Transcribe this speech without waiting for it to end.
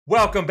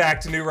Welcome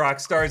back to New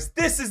Rockstars.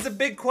 This is a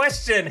big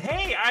question.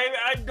 Hey,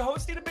 I'm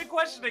hosting a big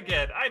question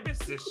again. I miss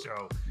this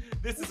show.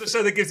 This is a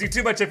show that gives you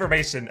too much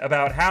information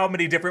about how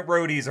many different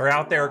roadies are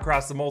out there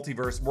across the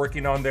multiverse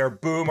working on their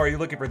boom. Are you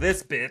looking for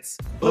this bits?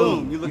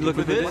 Boom, you looking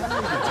for this?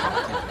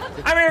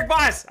 I'm Eric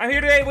Voss. I'm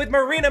here today with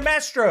Marina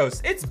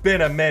Mastros. It's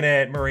been a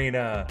minute,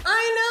 Marina.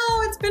 I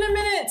know, it's been a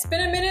minute. It's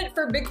been a minute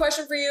for Big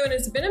Question for You, and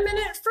it's been a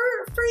minute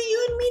for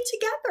you and me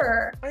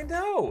together. I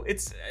know.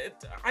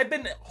 I've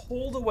been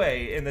holed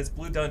away in this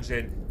blue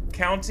dungeon,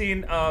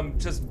 counting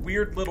just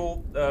weird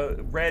little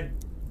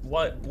red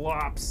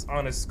blops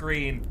on a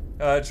screen,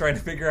 trying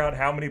to figure out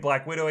how many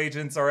Black Widow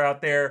agents are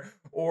out there,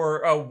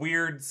 or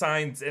weird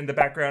signs in the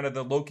background of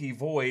the Loki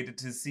void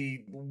to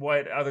see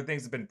what other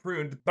things have been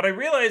pruned. But I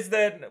realized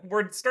that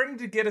we're starting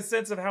to get a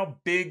sense of how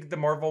big the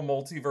Marvel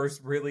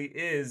multiverse really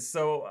is.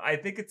 So I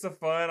think it's a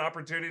fun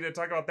opportunity to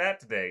talk about that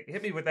today.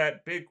 Hit me with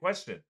that big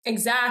question.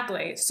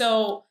 Exactly.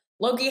 So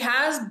Loki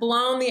has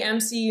blown the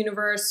MC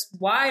universe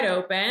wide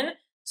open.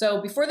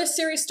 So before this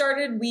series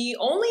started, we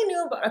only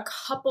knew about a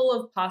couple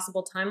of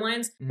possible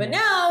timelines, but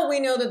now we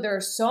know that there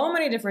are so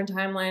many different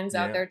timelines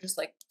out there just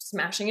like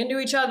smashing into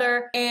each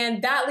other.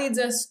 And that leads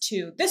us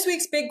to this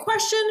week's big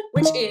question,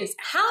 which is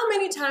how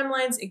many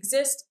timelines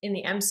exist in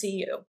the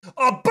MCU?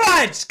 A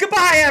bunch!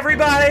 Goodbye,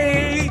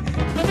 everybody!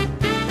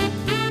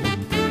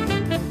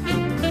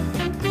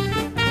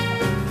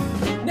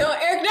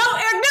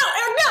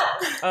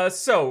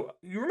 So,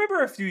 you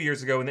remember a few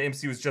years ago when the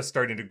MCU was just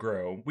starting to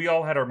grow, we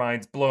all had our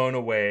minds blown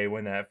away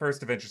when that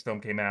first Avengers film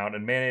came out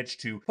and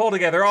managed to pull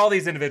together all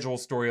these individual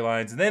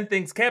storylines, and then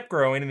things kept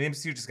growing and the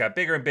MCU just got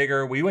bigger and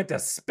bigger. We went to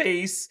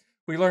space,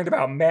 we learned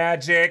about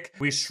magic,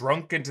 we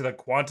shrunk into the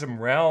quantum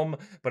realm,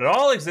 but it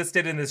all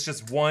existed in this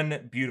just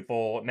one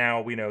beautiful,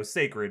 now we know,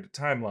 sacred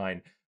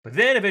timeline. But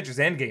then Avengers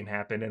Endgame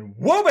happened, and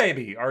whoa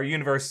baby, our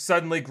universe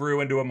suddenly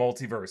grew into a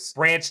multiverse.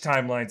 Branch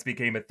timelines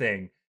became a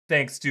thing,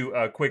 thanks to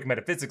a quick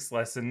metaphysics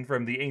lesson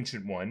from the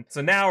Ancient One.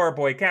 So now our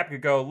boy Cap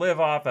could go live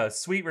off a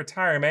sweet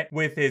retirement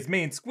with his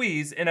main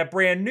squeeze in a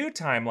brand new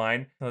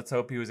timeline. Let's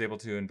hope he was able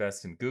to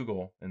invest in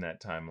Google in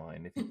that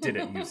timeline. If he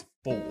didn't, he was a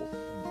fool,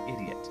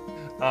 idiot.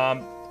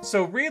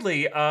 So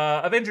really,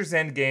 Avengers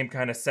Endgame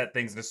kind of set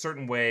things in a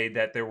certain way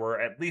that there were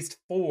at least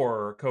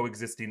 4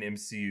 coexisting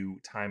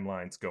MCU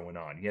timelines going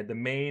on. You had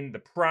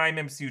the prime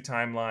MCU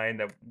timeline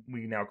that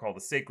we now call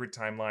the sacred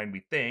timeline,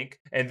 we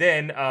think. And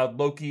then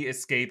Loki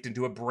escaped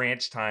into a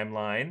branch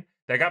timeline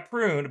that got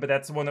pruned, but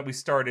that's the one that we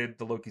started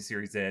the Loki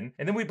series in.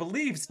 And then we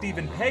believe Steve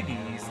and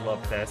Peggy's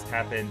love fest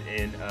happened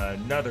in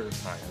another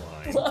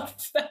timeline. Love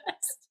fest.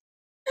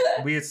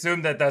 We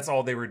assume that that's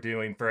all they were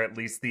doing for at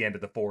least the end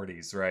of the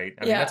 40s, right?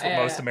 I mean, that's what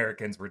most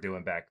Americans were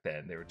doing back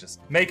then. They were just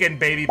making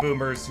baby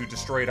boomers who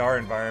destroyed our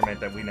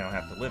environment that we now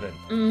have to live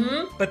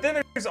in. But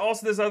then there's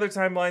also this other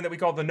timeline that we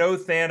call the No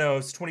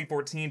Thanos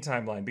 2014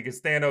 timeline,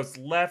 because Thanos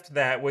left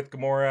that with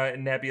Gamora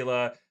and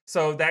Nebula.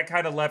 So that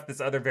kind of left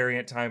this other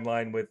variant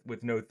timeline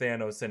with no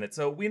Thanos in it.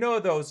 So we know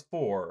those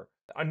 4.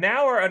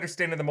 Now our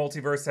understanding of the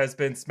multiverse has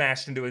been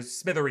smashed into a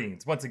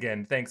smithereens, once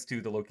again, thanks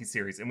to the Loki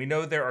series. And we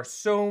know there are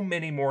so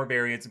many more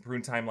variants and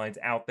pruned timelines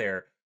out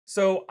there.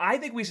 So I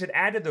think we should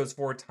add to those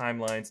 4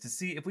 timelines to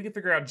see if we can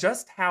figure out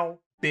just how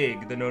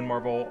big the known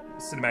Marvel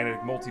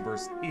Cinematic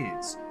Multiverse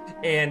is.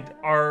 And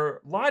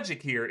our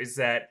logic here is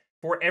that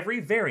for every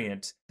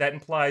variant, that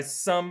implies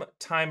some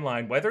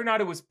timeline, whether or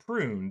not it was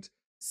pruned,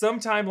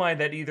 some timeline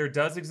that either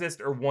does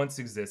exist or once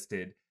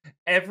existed.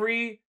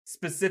 Every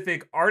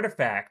specific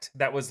artifact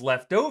that was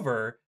left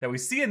over that we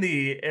see in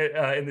the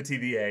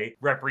TVA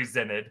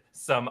represented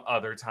some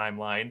other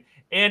timeline,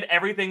 and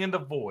everything in the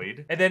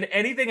void, and then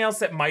anything else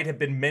that might have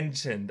been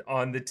mentioned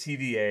on the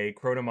TVA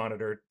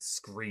chronomonitor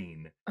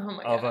screen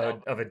of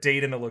a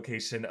date and a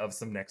location of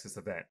some Nexus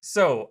event.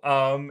 So,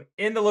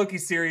 in the Loki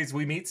series,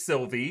 we meet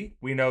Sylvie.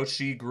 We know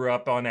she grew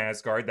up on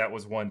Asgard. That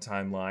was one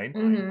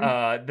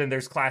timeline. Then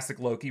there's classic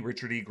Loki,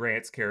 Richard E.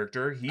 Grant's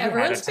character.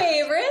 Everyone's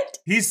favorite.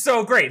 He's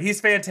so great.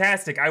 He's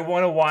fantastic. I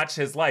want to watch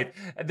his life.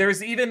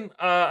 There's even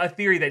a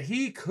theory that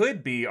he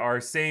could be our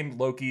same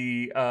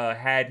Loki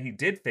had he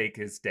did fake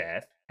his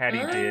death. Had he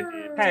did.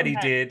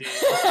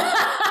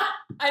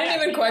 I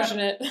didn't even question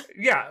it.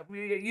 Yeah,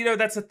 you know,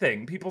 that's the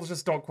thing. People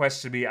just don't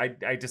question me.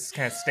 I just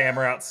kind of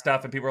stammer out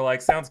stuff and people are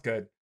like, sounds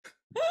good.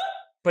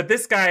 But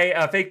this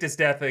guy faked his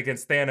death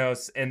against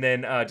Thanos and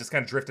then just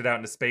kind of drifted out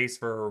into space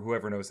for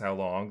whoever knows how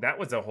long. That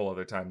was a whole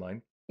other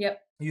timeline.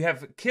 Yep. You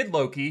have Kid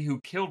Loki, who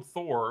killed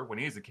Thor when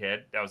he was a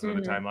kid. That was another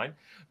timeline.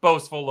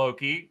 Boastful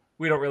Loki.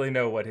 We don't really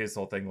know what his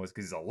whole thing was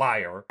because he's a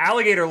liar.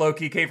 Alligator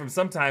Loki came from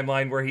some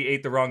timeline where he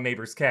ate the wrong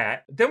neighbor's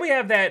cat. Then we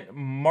have that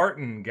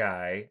Martin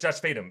guy. Josh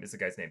Fatum is the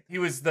guy's name. He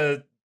was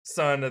the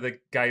son of the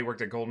guy who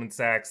worked at Goldman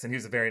Sachs, and he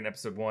was a variant in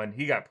episode 1.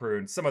 He got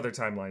pruned. Some other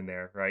timeline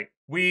there, right?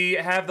 We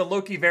have the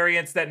Loki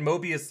variants that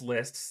Mobius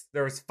lists.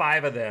 There was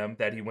 5 of them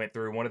that he went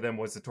through. One of them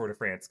was the Tour de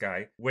France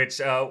guy, which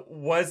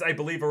was, I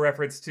believe, a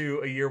reference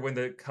to a year when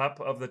the cup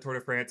of the Tour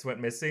de France went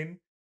missing.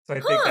 So I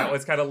think that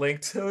was kind of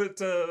linked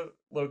to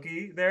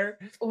Loki there.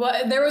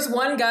 Well, there was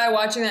one guy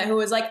watching that who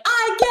was like,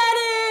 I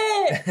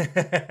get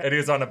it! And he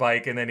was on a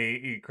bike and then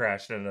he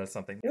crashed into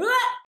something.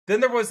 What? Then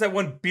there was that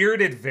one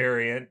bearded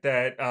variant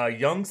that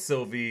young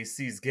Sylvie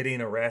sees getting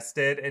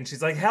arrested, and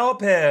she's like,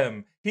 help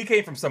him! He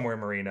came from somewhere,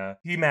 Marina.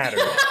 He mattered.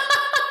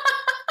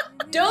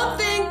 Don't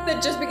think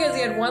that just because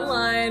he had one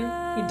line,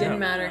 he didn't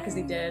matter, because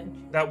he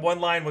did. That one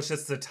line was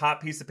just the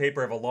top piece of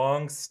paper of a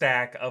long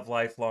stack of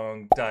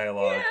lifelong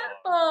dialogue.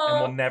 Yeah. And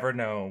we'll never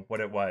know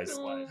what it was.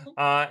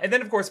 And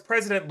then, of course,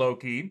 President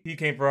Loki, he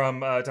came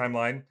from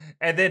Timeline.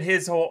 And then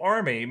his whole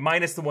army,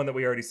 minus the one that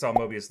we already saw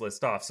Mobius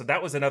list off. So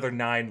that was another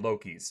 9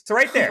 Lokis. So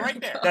right there,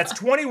 that's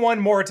 21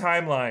 more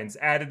timelines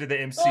added to the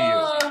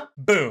MCU.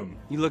 Boom.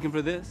 You looking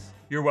for this?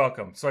 You're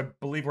welcome. So I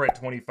believe we're at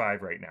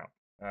 25 right now.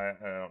 I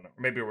don't know.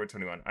 Maybe we're at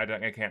 21.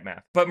 I can't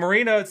math. But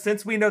Marina,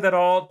 since we know that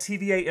all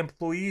TVA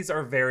employees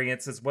are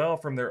variants as well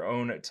from their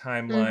own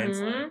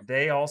timelines,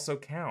 they also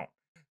count.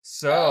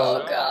 So,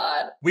 oh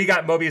God, we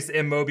got Mobius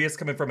and Mobius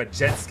coming from a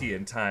jet ski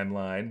in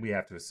timeline, we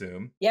have to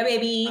assume. Yeah,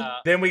 baby.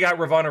 Then we got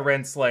Ravonna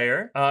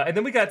Renslayer. And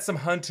then we got some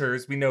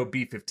hunters. We know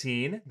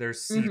B-15,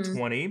 there's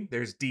C-20,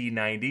 there's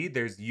D-90,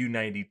 there's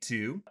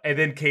U-92. And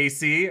then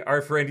Casey,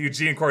 our friend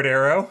Eugene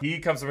Cordero, he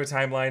comes from a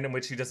timeline in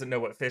which he doesn't know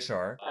what fish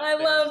are. I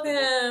love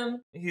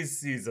him.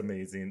 He's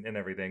amazing and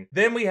everything.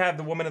 Then we have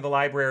the woman in the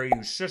library who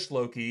shushed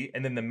Loki,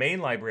 and then the main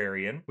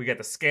librarian. We got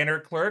the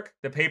scanner clerk,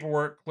 the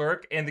paperwork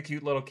clerk, and the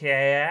cute little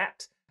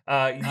cat.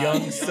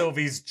 Young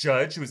Sylvie's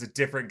judge, who's a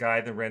different guy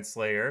than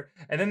Renslayer.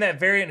 And then that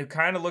variant who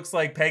kind of looks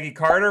like Peggy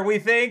Carter, we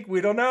think. We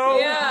don't know.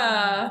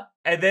 Yeah.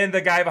 And then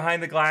the guy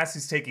behind the glass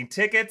who's taking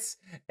tickets.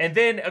 And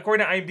then,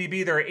 according to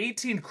IMDb, there are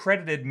 18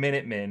 credited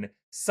Minutemen.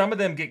 Some of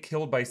them get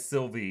killed by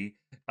Sylvie.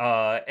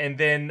 And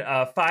then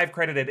 5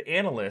 credited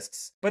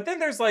analysts. But then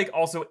there's like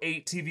also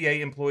 8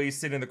 TVA employees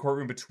sitting in the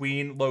courtroom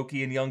between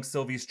Loki and young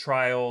Sylvie's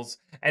trials.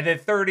 And then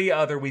 30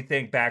 other, we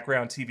think,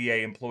 background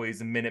TVA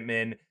employees and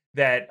Minutemen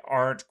that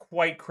aren't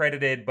quite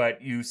credited,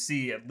 but you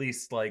see at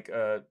least like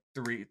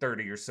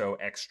 30 or so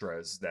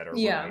extras that are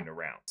running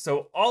around.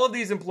 So all of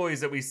these employees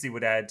that we see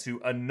would add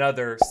to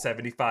another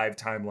 75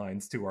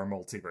 timelines to our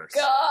multiverse.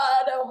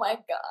 God, oh my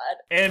God.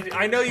 And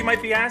I know you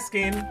might be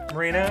asking,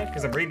 Marina,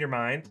 because I'm reading your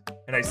mind,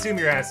 and I assume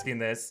you're asking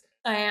this.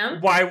 I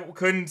am. Why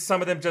couldn't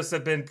some of them just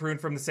have been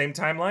pruned from the same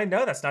timeline?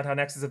 No, that's not how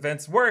Nexus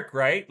events work,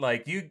 right?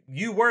 Like,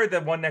 you were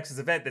the one Nexus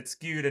event that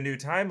skewed a new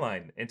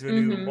timeline into a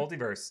new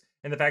multiverse.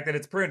 And the fact that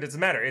it's pruned doesn't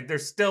matter.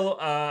 There's still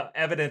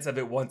evidence of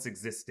it once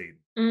existing.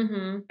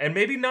 And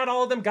maybe not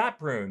all of them got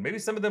pruned. Maybe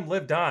some of them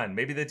lived on.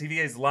 Maybe the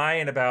TVA is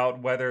lying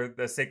about whether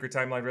the sacred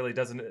timeline really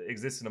doesn't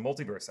exist in a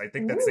multiverse. I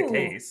think that's the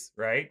case,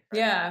 right?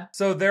 Yeah.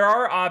 So there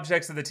are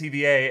objects of the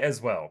TVA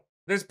as well.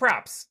 There's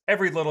props.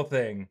 Every little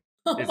thing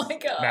is my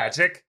God.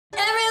 magic.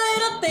 Every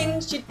little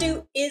thing you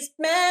do is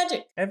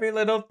magic. Every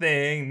little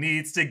thing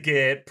needs to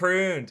get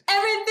pruned.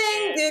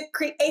 Everything that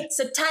creates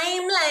a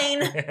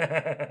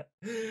timeline.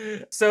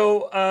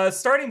 So,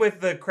 starting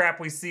with the crap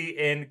we see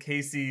in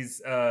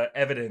Casey's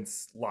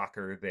evidence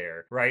locker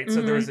there, right?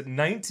 So there's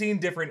 19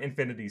 different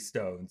Infinity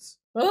Stones.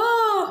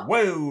 Oh!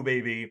 Whoa,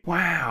 baby.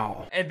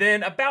 Wow. And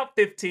then about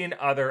 15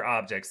 other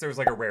objects. There was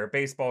like a rare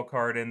baseball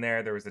card in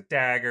there. There was a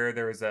dagger.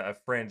 There was a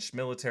French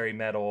military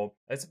medal.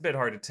 It's a bit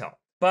hard to tell.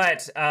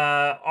 But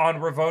on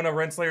Ravonna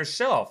Renslayer's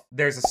shelf,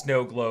 there's a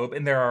snow globe,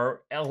 and there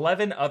are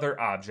 11 other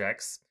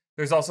objects.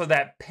 There's also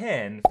that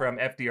pen from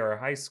FDR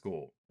High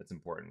School. That's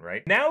important,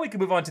 right? Now we can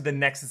move on to the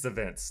Nexus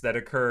events that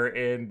occur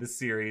in the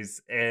series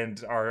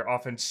and are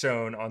often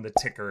shown on the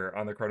ticker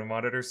on the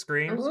chronomonitor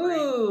screen.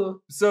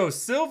 Ooh. So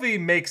Sylvie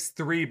makes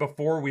 3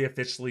 before we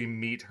officially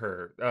meet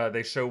her.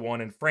 They show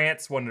one in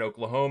France, one in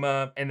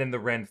Oklahoma, and then the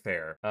Ren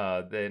Fair.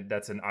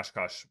 That's in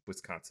Oshkosh,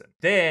 Wisconsin.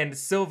 Then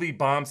Sylvie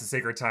bombs the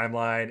sacred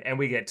timeline, and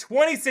we get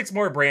 26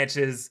 more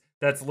branches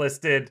that's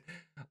listed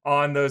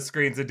on those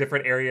screens in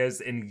different areas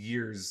in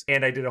years.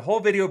 And I did a whole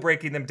video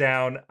breaking them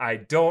down. I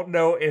don't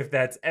know if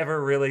that's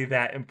ever really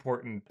that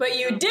important. But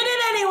you did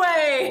it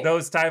anyway!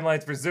 Those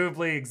timelines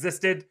presumably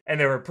existed, and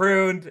they were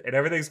pruned, and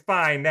everything's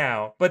fine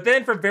now. But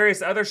then from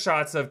various other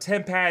shots of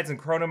temp pads and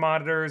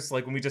chronomonitors,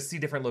 like when we just see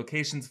different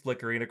locations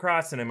flickering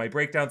across, and in my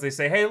breakdowns they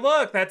say, hey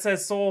look, that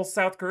says Seoul,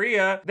 South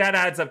Korea. That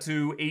adds up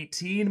to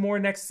 18 more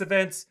Nexus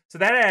events. So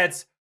that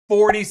adds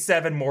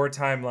 47 more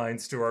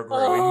timelines to our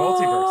growing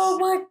multiverse. Oh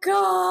my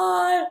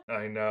God.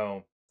 I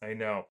know.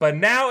 But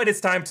now it is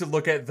time to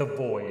look at the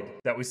void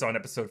that we saw in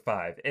episode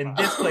 5. And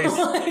this place,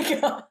 oh my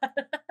God.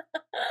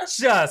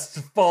 just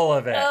full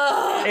of it.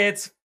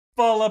 It's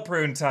full of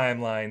prune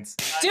timelines.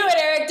 Do it,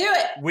 Eric, do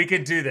it. We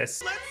can do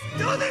this. Let's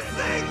do this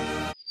thing!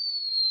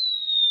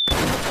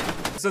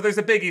 So there's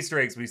a big Easter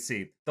eggs we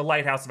see. The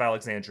Lighthouse of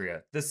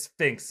Alexandria, the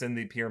Sphinx in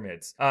the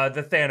pyramids,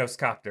 the Thanos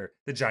copter,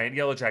 the giant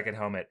yellow jacket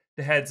helmet,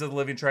 the heads of the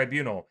Living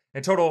Tribunal.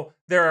 In total,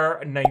 there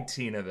are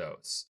 19 of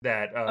those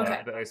that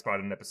I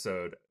spotted in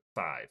episode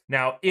 5.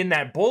 Now, in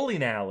that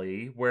bowling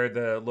alley where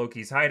the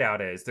Loki's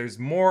hideout is, there's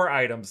more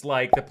items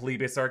like the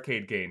Plebis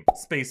arcade game,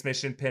 Space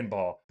Mission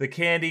pinball, the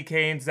candy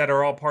canes that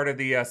are all part of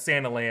the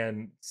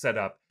Santaland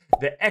setup,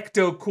 the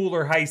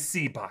ecto-cooler high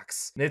C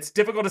box. It's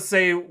difficult to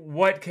say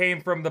what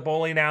came from the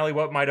bowling alley,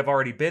 what might have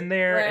already been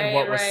there, and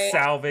what was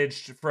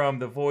salvaged from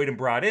the void and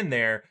brought in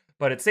there.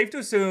 But it's safe to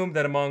assume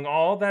that among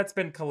all that's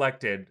been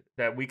collected,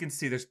 that we can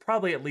see there's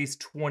probably at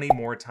least 20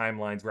 more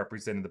timelines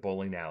representing the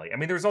bowling alley. I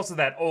mean, there's also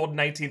that old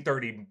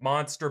 1930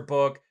 monster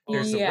book.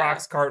 There's the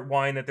Rocks Cart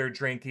wine that they're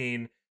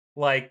drinking.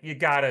 Like, you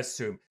gotta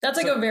assume. That's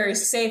like a very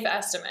safe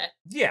estimate.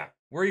 Yeah.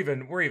 We're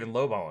even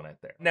lowballing it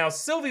there. Now,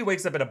 Sylvie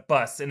wakes up in a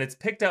bus, and it's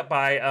picked up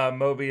by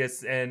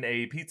Mobius in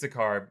a pizza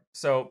car.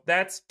 So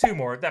that's 2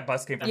 more. That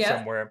bus came from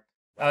somewhere.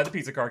 The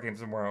pizza car came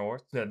somewhere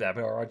else.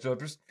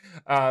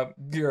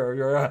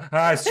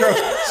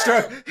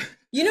 Stroke.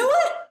 You know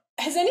what?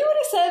 Has anybody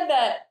said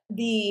that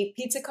the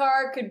pizza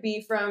car could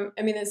be from,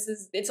 I mean,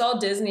 it's all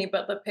Disney,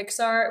 but the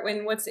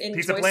Pixar, what's in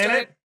Pizza Toy Planet?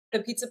 Story? The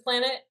Pizza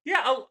Planet?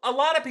 Yeah, a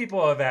lot of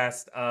people have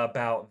asked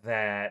about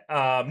that.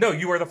 No,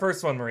 you were the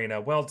first one, Marina.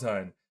 Well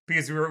done.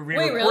 Because we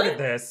recorded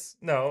this.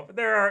 No,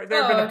 there have been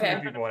a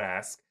few people that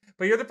ask.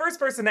 But you're the first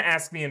person to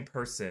ask me in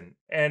person.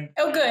 And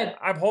oh, good.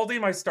 I'm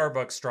holding my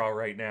Starbucks straw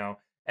right now.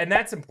 And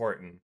that's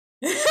important.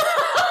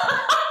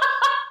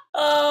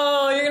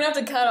 Oh, you're going to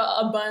have to cut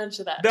a bunch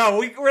of that. No,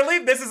 we're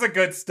leaving. This is a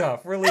good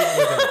stuff. We're leaving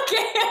it.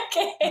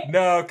 Okay.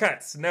 No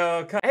cuts.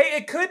 Hey,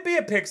 it could be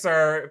a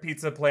Pixar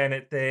Pizza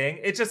Planet thing.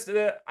 It just,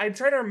 I'm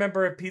trying to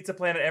remember if Pizza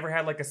Planet ever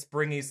had like a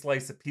springy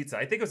slice of pizza.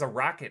 I think it was a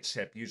rocket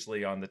ship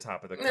usually on the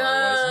top of the car,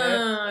 wasn't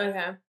it?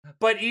 Okay.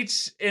 But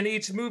in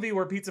each movie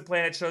where Pizza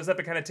Planet shows up,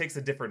 it kind of takes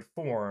a different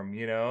form,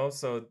 you know?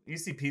 So you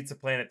see Pizza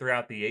Planet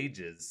throughout the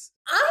ages.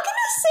 I'm going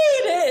to say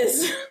it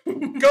is.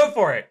 Go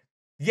for it.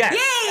 Yes.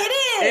 Yay, it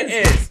is. It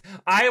is.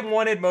 I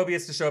wanted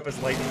Mobius to show up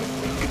as Lightning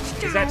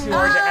McQueen. Is that too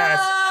hard to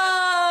ask?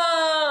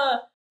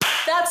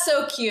 That's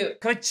so cute.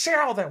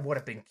 Ka-chow, that would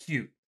have been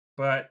cute.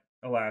 But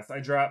alas, I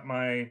dropped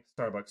my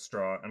Starbucks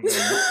straw. I'm going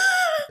to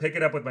pick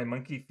it up with my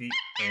monkey feet,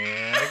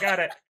 and I got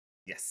it.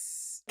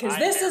 Yes. Because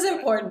this is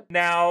important.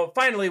 Now,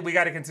 finally, we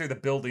got to consider the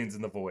buildings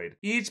in the void.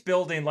 Each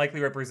building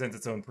likely represents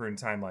its own prune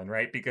timeline,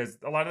 right? Because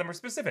a lot of them are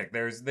specific.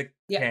 There's the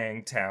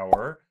Kang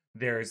Tower.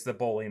 There's the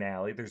bowling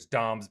alley. There's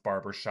Dom's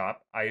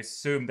barbershop. I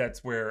assume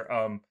that's where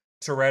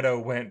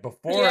Toretto went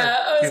before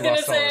he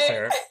lost all his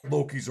hair.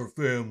 Loki's our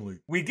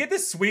family. We get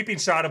this sweeping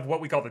shot of what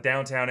we call the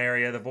downtown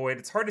area, the void.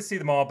 It's hard to see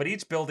them all, but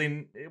each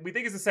building we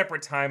think is a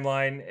separate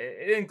timeline.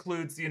 It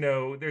includes,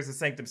 there's a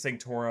Sanctum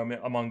Sanctorum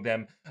among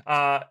them.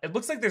 It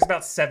looks like there's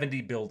about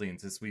 70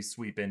 buildings as we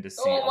sweep in to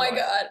see. Oh my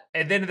god.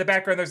 And then in the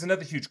background, there's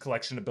another huge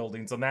collection of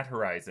buildings on that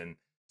horizon.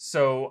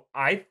 So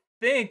I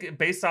think,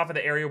 based off of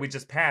the area we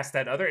just passed,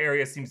 that other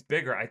area seems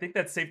bigger. I think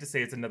that's safe to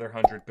say it's another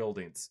 100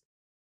 buildings.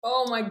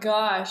 Oh my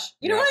gosh.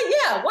 You know what?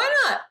 Yeah, why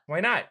not? Why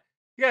not?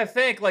 You gotta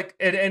think, like,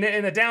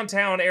 in the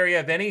downtown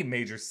area of any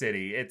major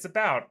city, it's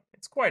about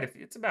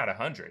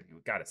 100,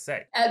 you gotta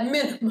say. At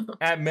minimum.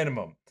 At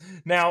minimum.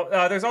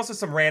 Now, there's also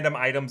some random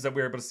items that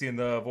we're able to see in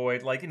the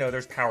void. Like,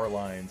 there's power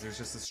lines, there's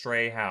just a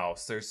stray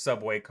house, there's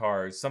subway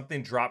cars,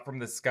 something dropped from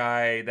the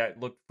sky that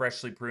looked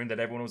freshly pruned that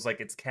everyone was like,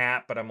 it's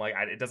Cap, but I'm like,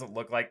 it doesn't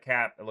look like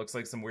Cap. It looks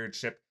like some weird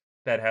ship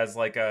that has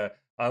like a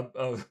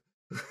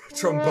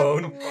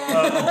trombone,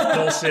 a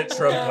bullshit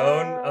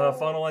trombone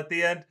funnel at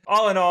the end.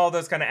 All in all,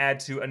 those kind of add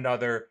to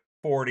another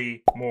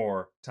 40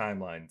 more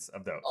timelines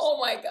of those. Oh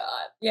my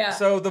god. Yeah.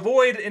 So the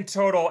void in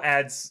total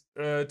adds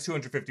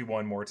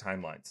 251 more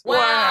timelines.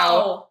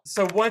 Wow.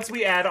 So once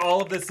we add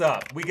all of this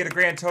up, we get a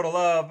grand total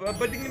of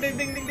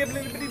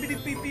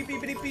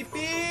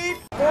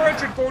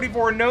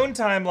 444 known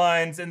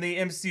timelines in the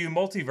MCU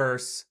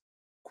multiverse.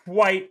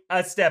 Quite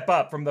a step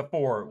up from the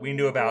 4 we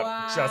knew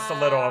about just a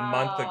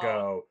month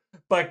ago.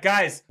 But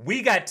guys,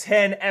 we got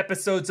 10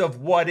 episodes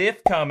of What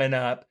If coming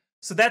up.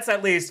 So that's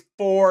at least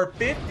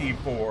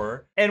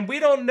 454. And we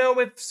don't know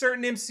if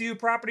certain MCU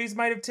properties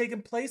might have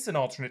taken place in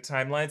alternate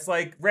timelines.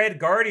 Like Red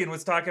Guardian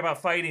was talking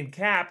about fighting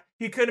Cap.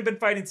 He couldn't have been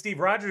fighting Steve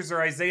Rogers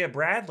or Isaiah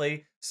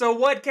Bradley. So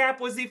what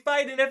Cap was he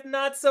fighting if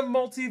not some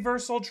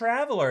multiversal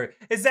traveler?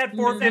 Is that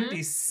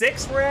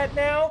 456 we're at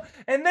now?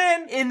 And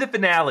then in the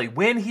finale,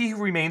 when He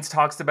Who Remains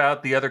talks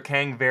about the other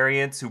Kang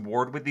variants who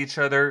warred with each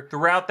other,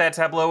 throughout that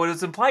tableau it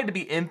was implied to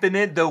be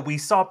infinite, though we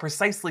saw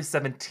precisely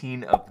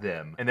 17 of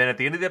them. And then at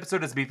the end of the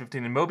episode, as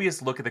B-15 and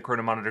Mobius look at the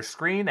chronomonitor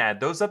screen, add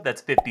those up,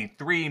 that's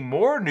 53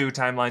 more new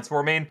timelines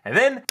forming, and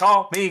then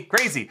call me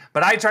crazy.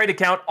 But I tried to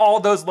count all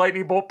those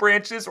lightning bolt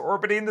branches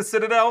orbiting the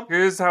Citadel.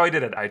 Here's how I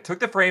did it. I took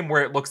the frame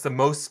where it looks the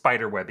most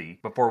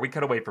spiderwebby before we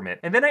cut away from it.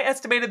 And then I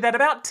estimated that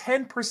about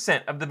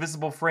 10% of the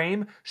visible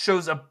frame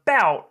shows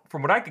about,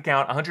 from what I could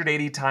count,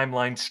 180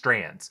 timeline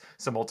strands.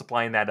 So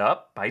multiplying that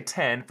up by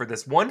 10 for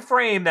this one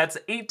frame, that's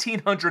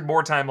 1,800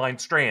 more timeline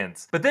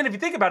strands. But then if you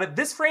think about it,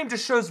 this frame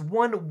just shows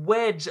one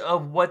wedge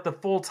of what the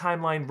full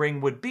timeline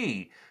ring would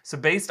be. So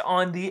based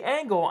on the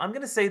angle, I'm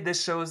gonna say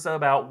this shows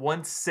about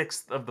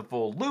 1/6 of the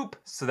full loop.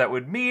 So that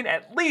would mean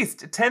at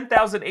least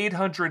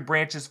 10,800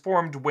 branches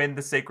formed when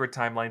the sacred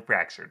timeline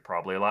fractured.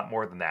 Probably a lot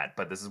more than that,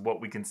 but this is what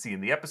we can see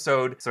in the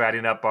episode. So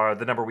adding up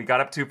the number we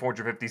got up to,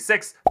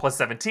 456 plus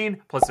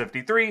 17 plus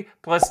 53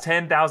 plus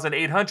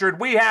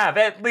 10,800, we have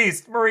at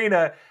least,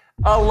 Marina,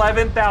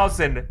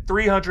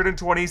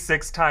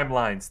 11,326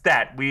 timelines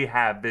that we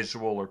have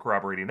visual or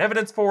corroborating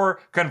evidence for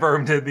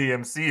confirmed in the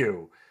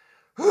MCU.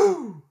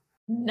 Whew.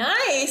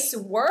 Nice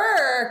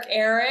work,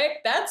 Eric.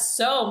 That's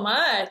so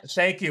much.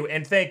 Thank you.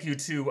 And thank you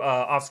to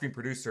off-screen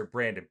producer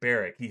Brandon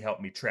Barrick. He helped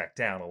me track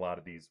down a lot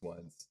of these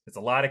ones. It's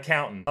a lot of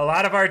counting. A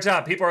lot of our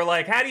job. People are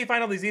like, how do you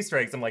find all these Easter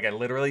eggs? I'm like, I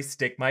literally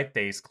stick my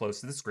face close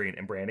to the screen.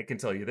 And Brandon can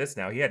tell you this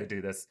now. He had to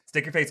do this.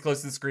 Stick your face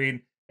close to the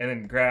screen and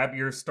then grab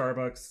your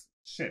Starbucks.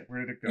 Shit, where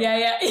did it go?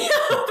 Yeah.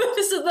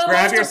 This is the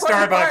grab most your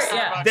important Starbucks. part.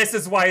 Yeah. This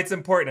is why it's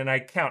important. And I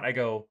count. I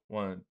go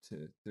 1,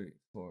 2, 3,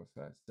 4,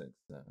 5, 6,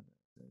 7.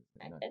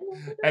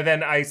 And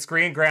then I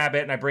screen grab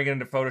it and I bring it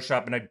into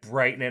Photoshop and I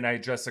brighten it and I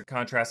adjust the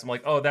contrast. I'm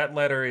like, oh, that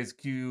letter is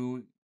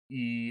QENG.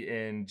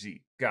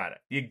 Got it.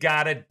 You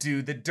gotta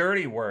do the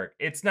dirty work.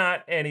 It's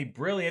not any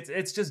brilliance.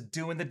 It's just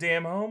doing the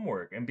damn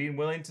homework and being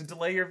willing to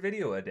delay your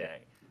video a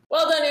day.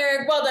 Well done,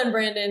 Eric. Well done,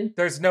 Brandon.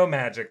 There's no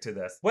magic to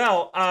this.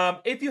 Well,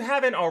 if you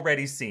haven't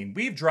already seen,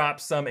 we've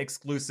dropped some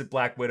exclusive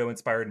Black Widow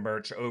inspired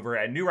merch over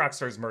at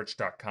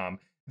newrockstarsmerch.com.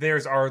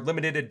 There's our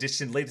limited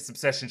edition latest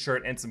Obsession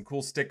shirt and some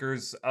cool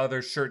stickers,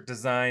 other shirt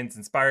designs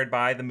inspired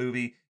by the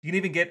movie. You can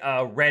even get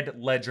a Red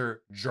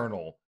Ledger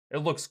journal. It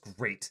looks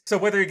great. So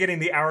whether you're getting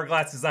the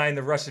hourglass design,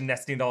 the Russian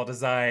nesting doll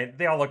design,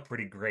 they all look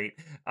pretty great.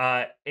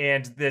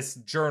 And this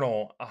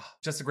journal,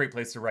 just a great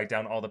place to write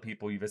down all the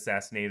people you've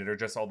assassinated or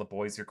just all the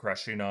boys you're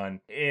crushing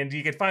on. And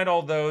you can find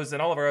all those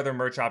and all of our other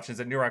merch options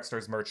at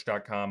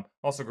newrockstarsmerch.com.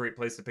 Also a great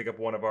place to pick up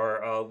one of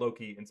our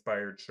Loki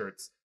inspired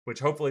shirts, which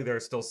hopefully there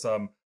are still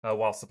some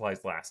while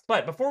supplies last.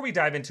 But before we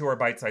dive into our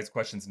bite-sized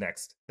questions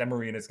next, that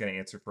Marina's going to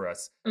answer for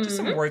us, just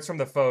some words from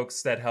the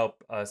folks that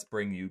help us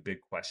bring you Big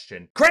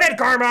Question. Credit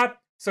Karma!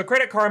 So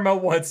Credit Karma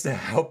wants to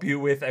help you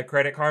with a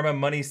Credit Karma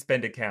Money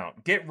Spend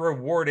account. Get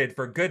rewarded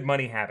for good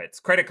money habits.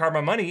 Credit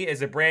Karma Money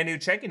is a brand new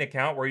checking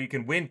account where you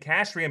can win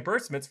cash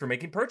reimbursements for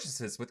making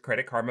purchases with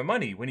Credit Karma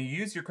Money. When you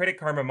use your Credit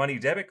Karma Money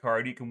debit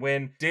card, you can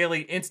win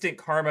daily instant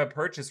Karma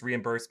purchase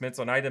reimbursements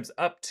on items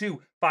up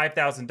to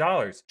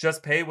 $5,000.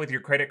 Just pay with your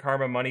Credit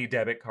Karma Money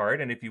debit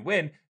card, and if you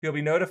win, you'll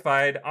be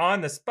notified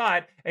on the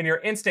spot, and your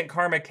instant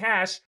Karma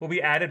cash will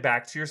be added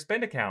back to your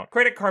spend account.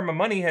 Credit Karma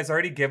Money has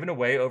already given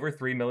away over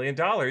 $3 million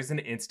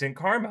in instant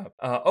Karma.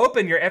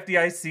 Open your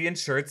FDIC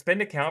insured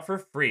spend account for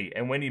free,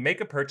 and when you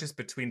make a purchase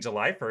between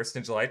July 1st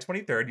and July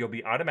 23rd, you'll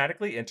be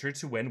automatically entered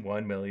to win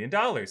 $1 million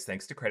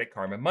thanks to Credit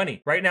Karma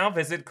Money. Right now,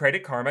 visit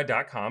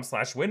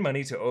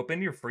creditkarma.com/winmoney to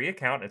open your free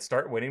account and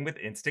start winning with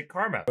instant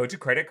Karma. Go to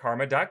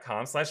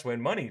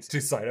creditkarma.com/winmoney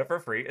to sign up for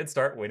free and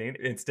start winning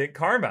instant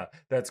Karma.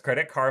 That's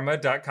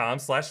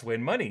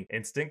creditkarma.com/winmoney.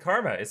 Instant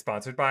Karma is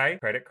sponsored by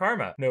Credit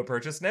Karma. No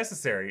purchase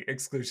necessary.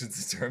 Exclusions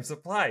and terms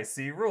apply.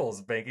 See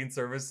rules. Banking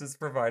services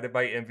provided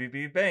by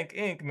MVB Bank,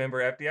 Inc.,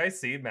 member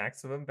FDIC,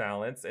 maximum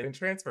balance, and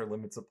transfer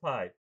limits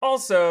apply.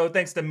 Also,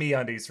 thanks to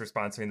MeUndies for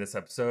sponsoring this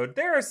episode.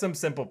 There are some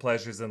simple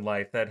pleasures in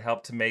life that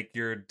help to make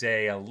your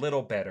day a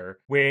little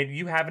better. When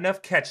you have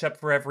enough ketchup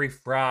for every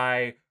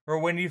fry, or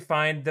when you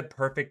find the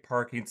perfect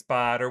parking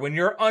spot, or when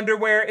your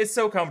underwear is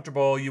so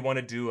comfortable you want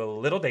to do a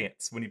little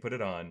dance when you put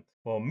it on.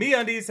 Well,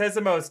 MeUndies has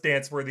the most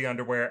dance-worthy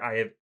underwear I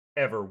have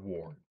ever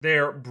worn.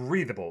 Their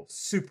breathable,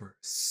 super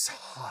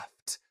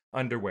soft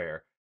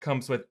underwear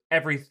comes with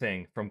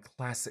everything from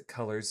classic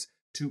colors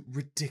to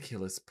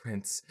ridiculous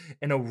prints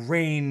in a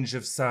range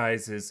of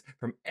sizes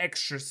from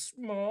extra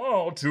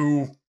small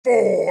to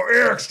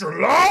 4 extra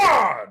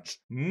large.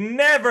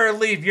 Never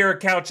leave your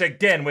couch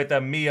again with a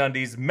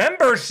MeUndies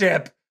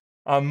membership.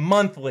 A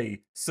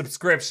monthly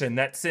subscription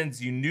that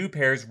sends you new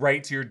pairs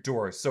right to your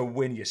door. So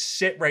when you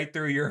shit right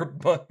through your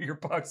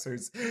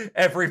boxers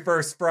every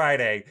first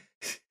Friday,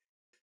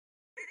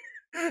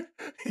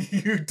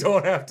 you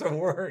don't have to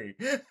worry.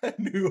 A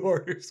new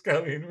order's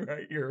coming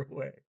right your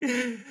way.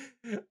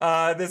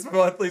 This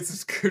monthly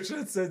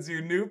subscription sends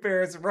you new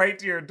pairs right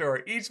to your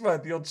door. Each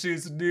month, you'll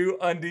choose new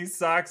undies,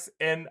 socks,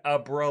 and a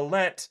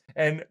bralette,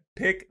 and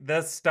pick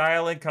the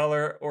style and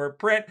color or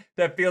print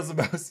that feels the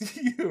most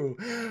you.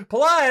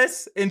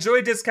 Plus,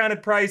 enjoy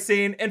discounted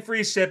pricing and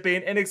free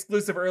shipping and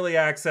exclusive early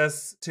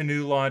access to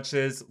new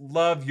launches.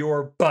 Love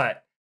your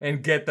butt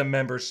and get the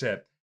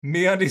membership.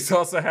 MeUndies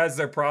also has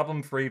their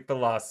problem-free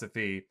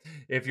philosophy.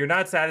 If you're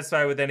not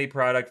satisfied with any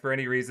product for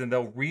any reason,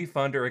 they'll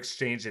refund or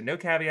exchange it. No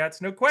caveats,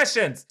 no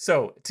questions.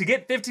 So to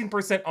get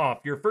 15%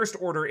 off your first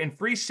order and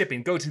free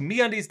shipping, go to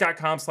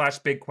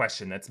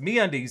MeUndies.com/bigquestion. That's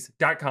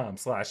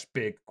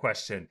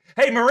MeUndies.com/bigquestion.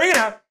 Hey,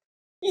 Marina!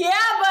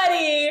 Yeah,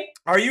 buddy!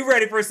 Are you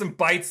ready for some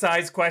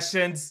bite-sized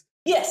questions?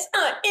 Yes,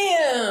 I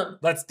am!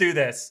 Let's do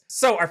this.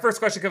 So our first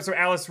question comes from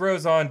Alice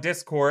Rose on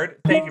Discord.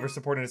 Thank you for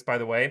supporting us, by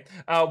the way.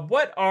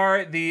 What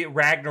are the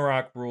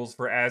Ragnarok rules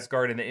for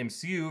Asgard in the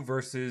MCU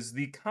versus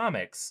the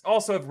comics?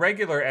 Also, if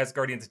regular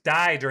Asgardians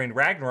die during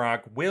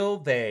Ragnarok, will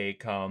they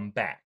come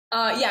back?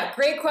 Yeah,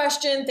 great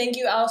question. Thank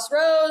you, Alice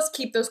Rose.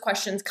 Keep those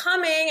questions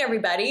coming,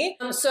 everybody.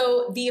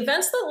 So the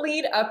events that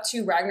lead up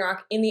to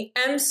Ragnarok in the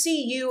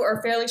MCU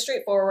are fairly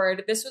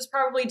straightforward. This was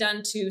probably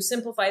done to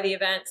simplify the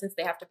event since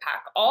they have to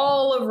pack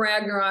all of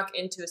Ragnarok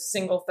into a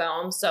single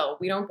film, so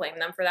we don't blame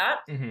them for that.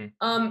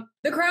 Mm-hmm.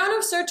 The crown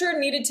of Surtur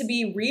needed to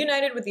be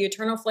reunited with the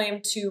Eternal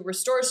Flame to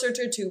restore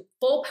Surtur to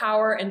full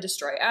power and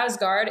destroy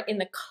Asgard. In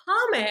the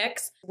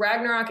comics,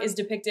 Ragnarok is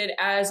depicted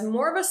as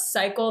more of a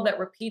cycle that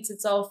repeats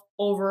itself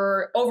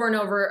over and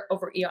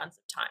over eons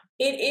of time.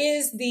 It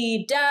is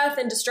the death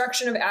and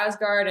destruction of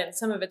Asgard and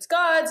some of its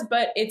gods,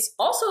 but it's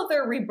also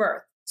their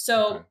rebirth.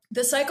 So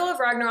the cycle of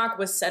Ragnarok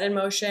was set in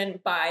motion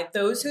by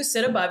those who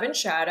sit above in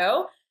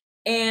shadow.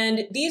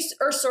 And these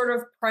are sort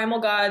of primal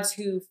gods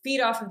who feed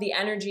off of the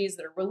energies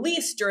that are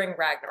released during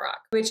Ragnarok,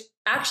 which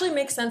actually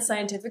makes sense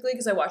scientifically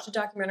because I watched a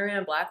documentary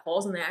on black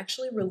holes and they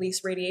actually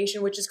release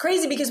radiation, which is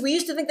crazy because we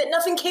used to think that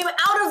nothing came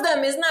out of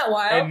them. Isn't that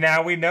wild? And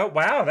now we know.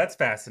 Wow, that's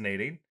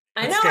fascinating.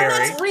 I know, and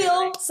that's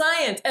real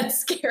science and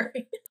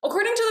scary.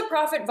 According to the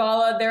prophet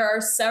Vala, there are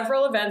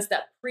several events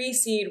that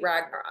precede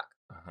Ragnarok.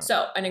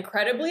 So, an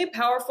incredibly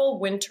powerful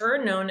winter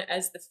known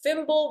as the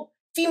Fimbul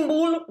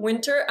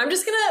winter.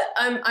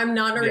 I'm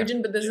not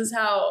Norwegian, but this is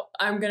how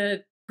I'm gonna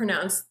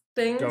pronounce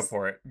things. Go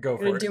for it. I'm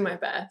gonna do my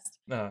best.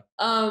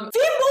 Uh-huh.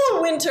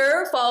 Fimbul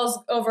winter falls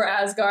over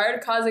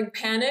Asgard, causing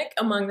panic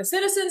among the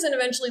citizens and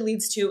eventually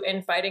leads to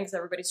infighting because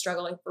everybody's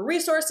struggling for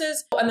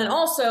resources. And then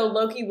also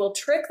Loki will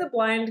trick the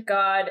blind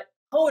god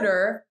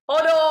Hodor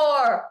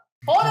Hod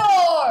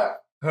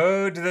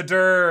the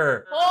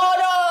Dur.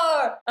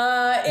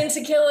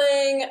 Into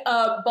killing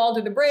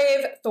Balder the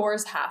Brave,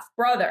 Thor's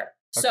half-brother.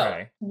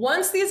 So,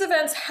 once these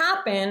events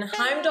happen,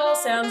 Heimdall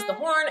sounds the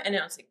horn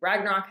announcing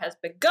Ragnarok has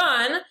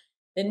begun.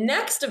 The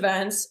next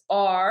events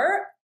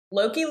are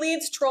Loki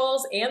leads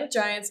trolls and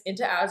giants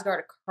into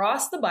Asgard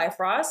across the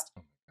Bifrost.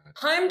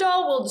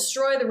 Heimdall will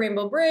destroy the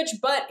Rainbow Bridge,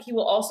 but he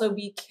will also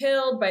be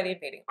killed by the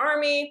invading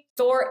army.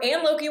 Thor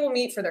and Loki will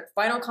meet for their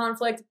final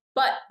conflict,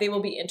 but they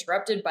will be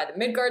interrupted by the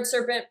Midgard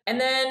serpent. And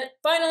then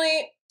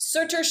finally,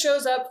 Surtur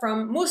shows up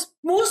from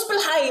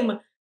Muspelheim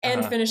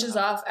and finishes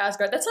off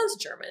Asgard. That sounds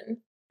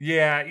German.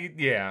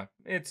 Yeah,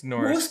 it's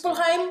Norse.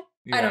 Muspelheim?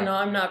 Yeah. I don't know.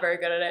 I'm not very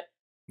good at it.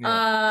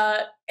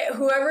 Yeah.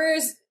 Whoever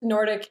is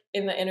Nordic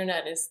in the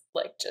internet is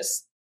like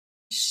just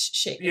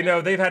shaking. You know,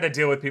 they've had to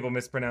deal with people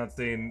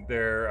mispronouncing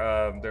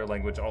their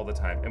language all the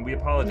time, and we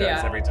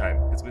apologize every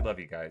time because we love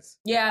you guys.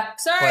 Yeah,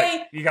 sorry.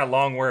 But you got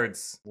long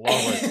words.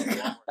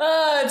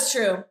 It's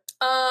true.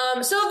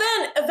 So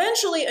then,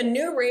 eventually, a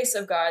new race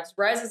of gods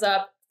rises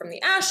up from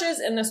the ashes,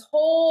 and this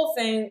whole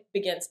thing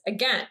begins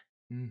again.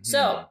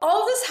 So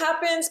all of this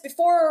happens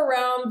before or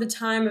around the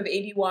time of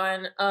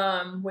 81,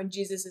 when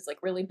Jesus is like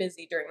really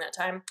busy during that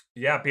time.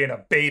 Yeah, being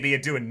a baby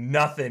and doing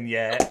nothing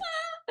yet.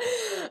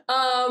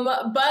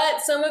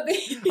 But some of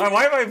the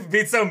why am I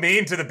being so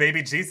mean to the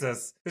baby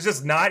Jesus? He's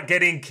just not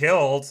getting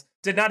killed.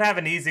 Did not have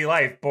an easy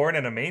life. Born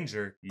in a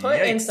manger.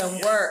 Put in some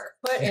work.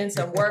 Put in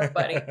some work,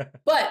 buddy.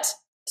 But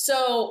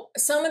so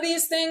some of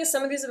these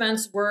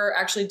events were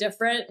actually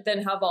different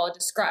than how Vala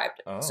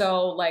described.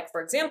 So, like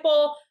for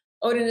example,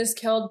 Odin is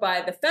killed by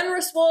the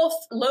Fenris wolf,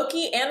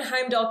 Loki and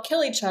Heimdall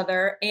kill each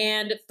other,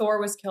 and Thor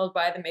was killed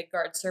by the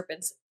Midgard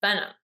serpent's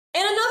venom.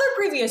 And another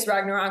previous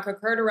Ragnarok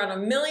occurred around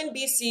 1 million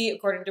BC,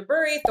 according to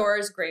Buri,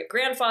 Thor's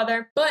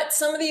great-grandfather. But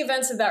some of the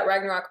events of that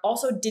Ragnarok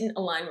also didn't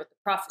align with the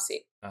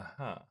prophecy.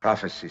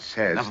 Prophecy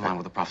says... Never mind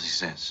what the prophecy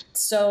says.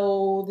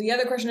 So the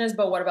other question is,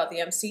 but what about the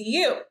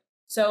MCU?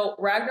 So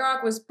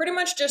Ragnarok was pretty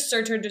much just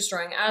Surtur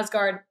destroying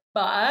Asgard,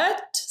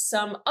 but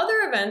some other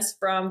events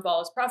from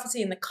Vala's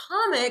prophecy in the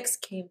comics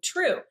came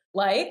true.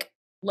 Like,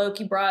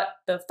 Loki brought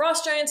the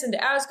frost giants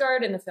into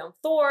Asgard in the film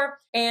Thor,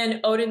 and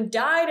Odin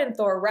died in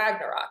Thor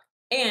Ragnarok.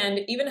 And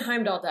even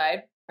Heimdall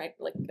died, right?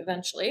 Like,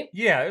 eventually.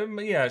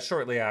 Yeah,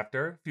 shortly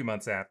after, a few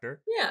months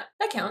after. Yeah,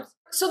 that counts.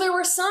 So there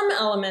were some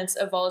elements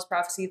of Vala's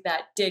prophecy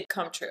that did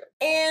come true.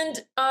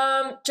 And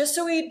just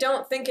so we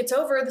don't think it's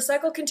over, the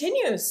cycle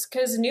continues,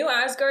 because New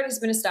Asgard has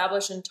been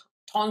established in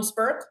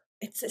Tonsberg.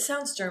 It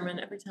sounds German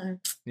every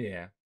time.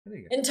 Yeah.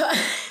 In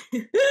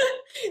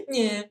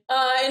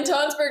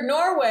Tonsberg,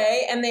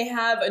 Norway, and they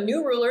have a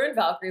new ruler in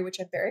Valkyrie, which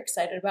I'm very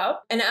excited about.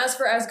 And as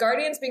for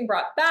Asgardians being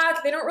brought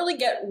back, they don't really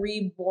get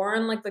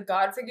reborn like the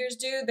god figures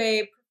do.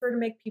 They prefer to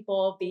make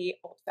people the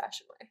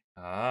old-fashioned way.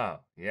 Oh,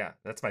 yeah,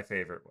 that's my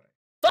favorite way.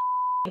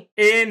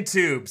 In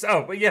tubes.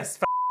 Oh, but yes,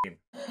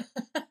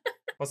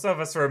 well, some of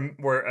us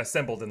were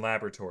assembled in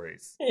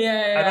laboratories.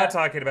 Yeah. I'm not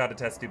talking about a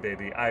test tube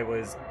baby. I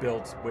was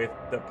built with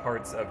the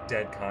parts of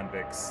dead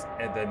convicts,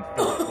 and then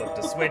Philip flipped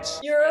a switch.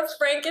 You're a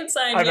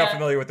Frankenstein. I'm not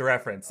familiar with the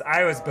reference.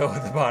 I was built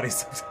with the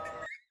bodies of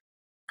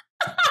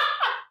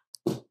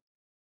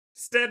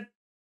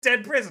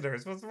dead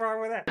prisoners. What's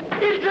wrong with that?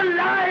 It's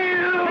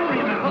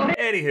alive!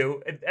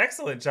 Anywho,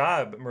 excellent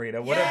job,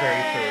 Marina. What a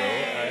very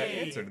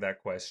thorough answer to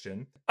that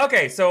question.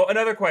 Okay, so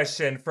another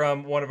question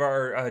from one of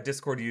our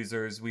Discord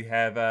users. We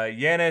have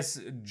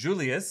Yanis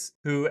Julius,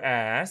 who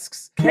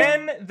asks,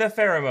 can the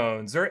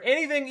pheromones, or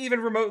anything even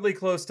remotely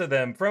close to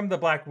them from the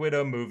Black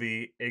Widow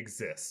movie,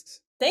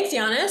 exist? Thanks,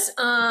 Giannis.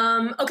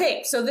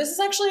 Okay, so this is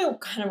actually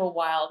kind of a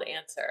wild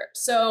answer.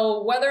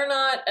 So whether or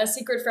not a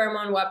secret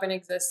pheromone weapon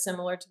exists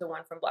similar to the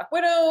one from Black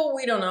Widow,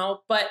 we don't know.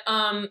 But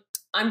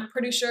I'm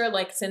pretty sure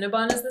like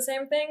Cinnabon is the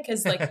same thing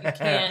because like you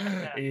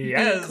can't be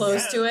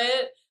close to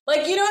it.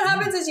 Like, you know what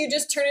happens is you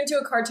just turn into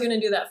a cartoon and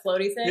do that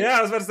floaty thing. Yeah,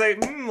 I was about to say,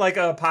 like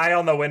a pie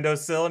on the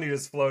windowsill and you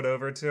just float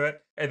over to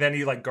it. And then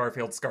you like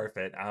Garfield scarf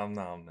it.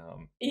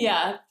 Nom.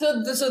 Yeah,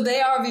 so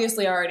they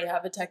obviously already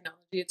have the technology.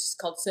 It's just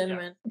called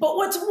cinnamon. Yeah. But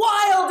what's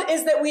wild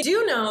is that we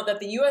do know that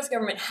the US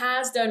government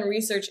has done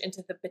research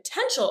into the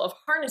potential of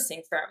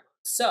harnessing pheromones.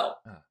 So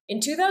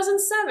in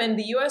 2007,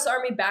 the US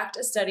Army backed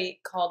a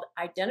study called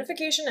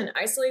Identification and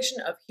Isolation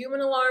of Human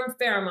Alarm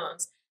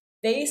Pheromones.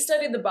 They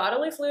studied the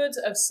bodily fluids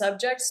of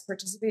subjects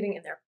participating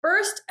in their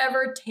first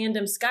ever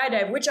tandem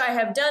skydive, which I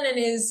have done, and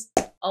is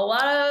a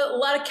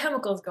lot of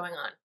chemicals going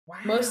on. Wow.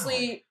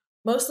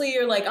 Mostly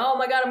you're like, oh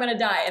my God, I'm gonna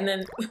die. And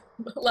then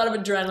a lot of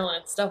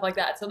adrenaline, stuff like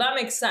that. So that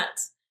makes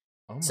sense.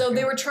 So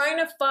they were trying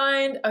to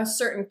find a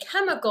certain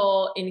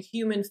chemical in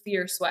human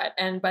fear sweat.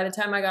 And by the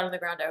time I got on the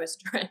ground, I was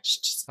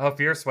drenched. Oh,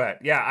 fear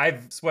sweat. Yeah,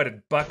 I've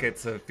sweated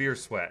buckets of fear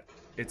sweat.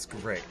 It's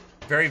great.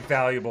 Very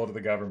valuable to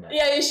the government.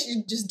 Yeah, you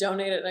should just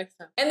donate it next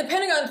time. And the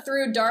Pentagon,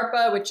 through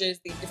DARPA, which is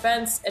the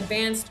Defense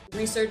Advanced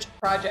Research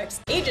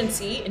Projects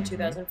Agency, in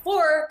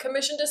 2004,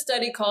 commissioned a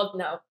study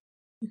called,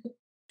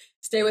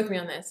 stay with me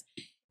on this,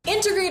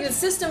 Integrated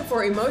System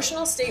for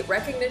Emotional State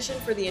Recognition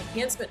for the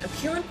Enhancement of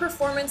Human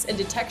Performance and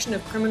Detection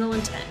of Criminal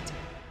Intent.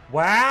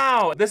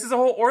 Wow, this is a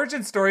whole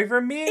origin story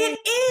for me. It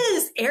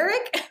is,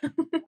 Eric.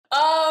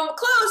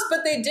 Close,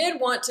 but they did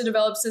want to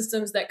develop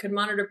systems that could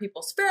monitor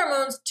people's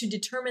pheromones to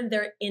determine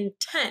their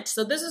intent.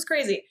 So this is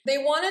crazy. They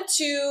wanted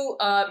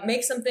to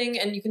make something,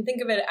 and you can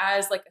think of it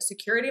as like a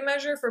security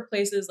measure for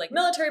places like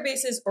military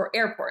bases or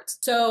airports.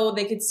 So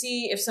they could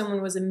see if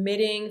someone was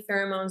emitting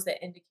pheromones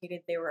that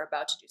indicated they were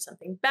about to do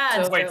something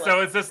bad.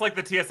 So is this like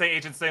the TSA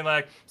agent saying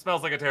like,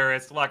 smells like a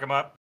terrorist, lock him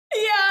up?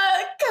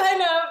 Yeah,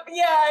 kind of.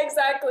 Yeah,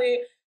 exactly.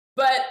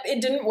 But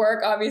it didn't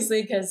work,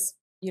 obviously, because,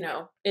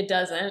 it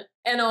doesn't.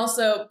 And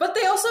also, but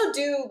they also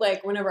do,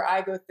 like, whenever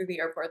I go through the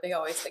airport, they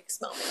always, like,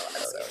 smell me a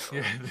lot. So.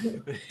 Yeah,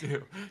 they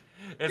do.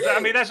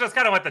 That's just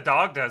kind of what the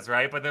dog does,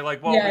 right? But they're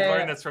like, well, we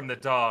learned this from the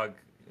dog.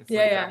 Is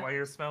that why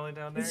you're smelling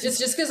down there? It's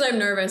just because I'm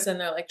nervous, and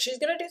they're like, she's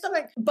going to do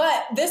something.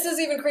 But this is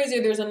even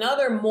crazier. There's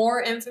another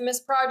more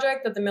infamous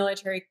project that the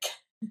military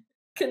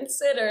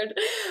considered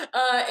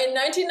in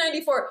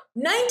 1994.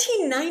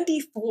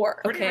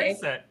 1994, Pretty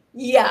recent.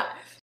 Yeah.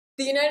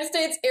 The United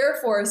States Air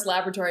Force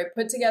Laboratory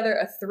put together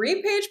a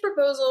 3-page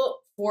proposal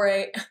for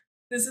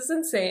this is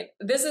insane.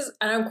 This is,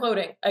 and I'm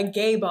quoting, a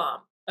gay bomb,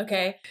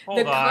 okay?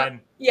 Hold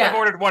on. Yeah. I've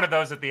ordered one of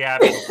those at the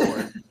Abbey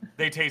before.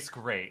 They taste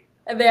great.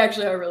 And they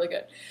actually are really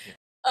good.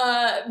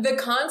 The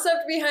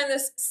concept behind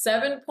this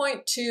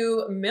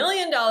 $7.2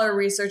 million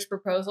research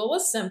proposal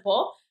was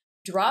simple.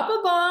 Drop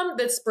a bomb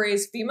that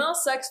sprays female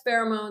sex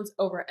pheromones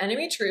over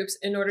enemy troops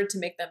in order to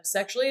make them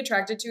sexually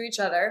attracted to each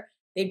other.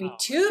 They'd be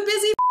too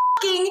busy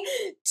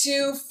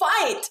to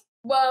fight.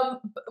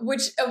 Well,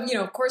 which,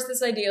 of course,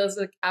 this idea is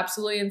like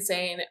absolutely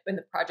insane and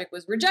the project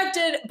was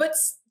rejected. But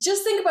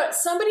just think about it.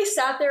 Somebody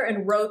sat there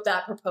and wrote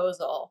that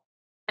proposal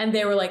and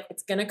they were like,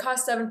 it's going to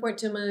cost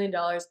 $7.2 million.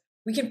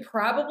 We can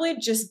probably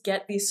just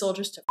get these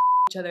soldiers to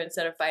each other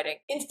instead of fighting.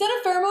 Instead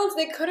of pheromones,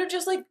 they could have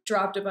just like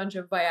dropped a bunch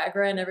of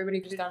Viagra and everybody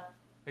just gone.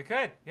 They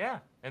could, yeah.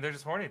 And they're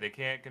just horny. They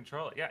can't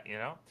control it. Yeah,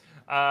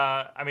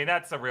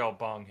 that's a real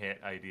bong hit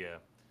idea.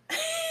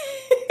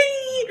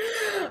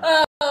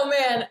 Oh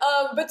man.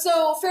 But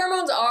so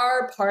pheromones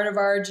are part of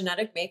our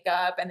genetic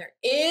makeup, and there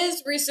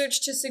is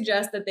research to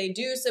suggest that they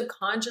do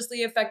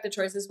subconsciously affect the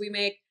choices we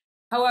make.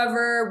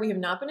 However, we have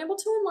not been able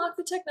to unlock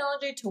the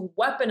technology to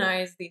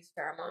weaponize these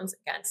pheromones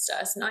against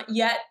us. Not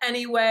yet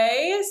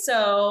anyway,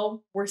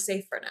 so we're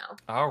safe for now.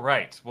 All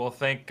right. Well,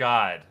 thank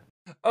God.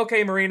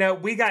 Okay, Marina,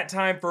 we got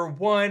time for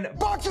one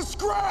box of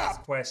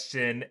scrap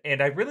question,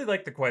 and I really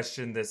like the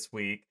question this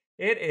week.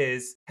 It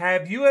is,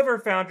 have you ever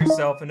found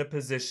yourself in a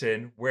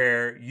position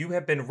where you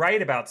have been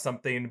right about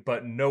something,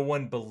 but no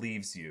one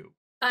believes you?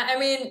 I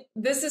mean,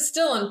 this is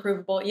still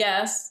unprovable.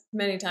 Yes,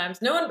 many times.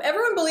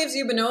 Everyone believes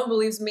you, but no one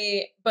believes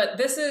me. But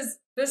this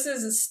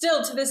is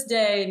still to this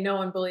day, no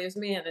one believes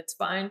me, and it's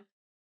fine.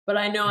 But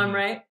I know I'm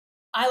right.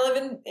 I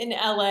live in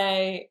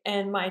LA,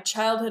 and my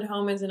childhood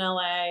home is in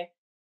LA,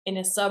 in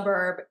a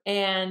suburb,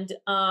 and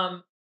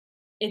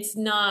it's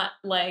not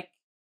like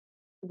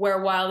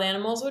where wild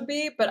animals would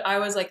be, but I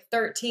was like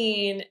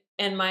 13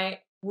 and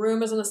my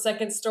room was on the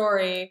second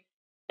story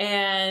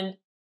and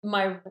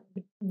my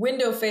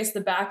window faced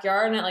the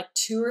backyard, and at like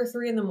 2 or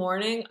 3 in the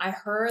morning, I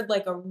heard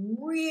like a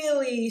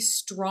really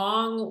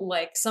strong,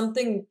 like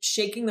something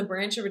shaking the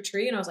branch of a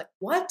tree. And I was like,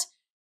 what?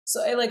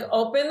 So I like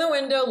opened the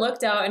window,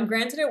 looked out, and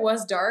granted it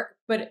was dark,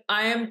 but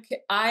I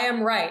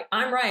am right.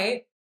 I'm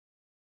right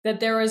that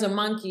there was a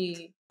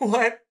monkey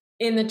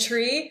in the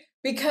tree,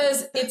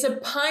 because it's a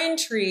pine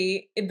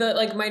tree.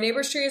 Like my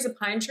neighbor's tree is a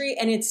pine tree,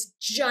 and it's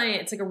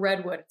giant. It's like a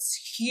redwood.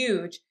 It's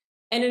huge.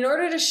 And in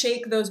order to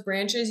shake those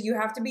branches, you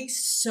have to be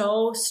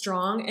so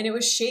strong. And it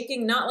was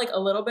shaking not like a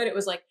little bit. It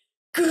was like,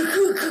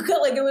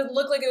 like it would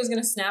look like it was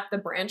going to snap the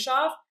branch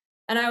off.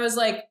 And I was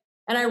like,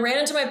 and I ran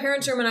into my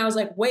parents' room and I was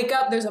like, wake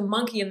up, there's a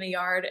monkey in the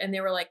yard. And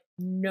they were like,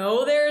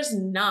 no, there's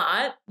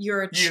not.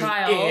 You're a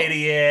child.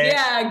 Idiot.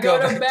 Yeah,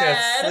 go to bed.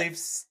 To sleep,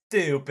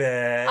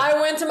 stupid. I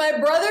went to my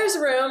brother's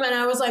room and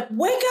I was like,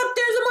 wake up,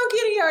 there's a monkey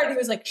in the yard. He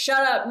was like,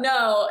 shut up,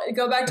 no,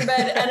 go back to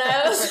bed. And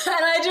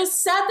I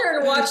just sat there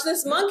and watched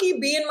this monkey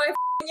be in my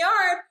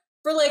yard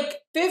for like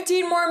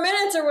 15 more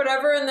minutes or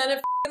whatever, and then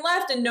it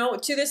left. And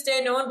to this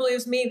day, no one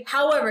believes me.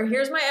 However,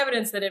 here's my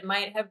evidence that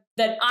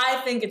that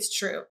I think it's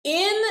true.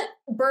 In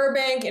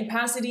Burbank, in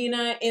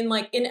Pasadena, in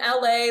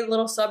LA,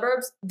 little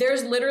suburbs,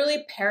 there's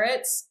literally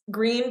parrots,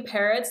 green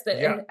parrots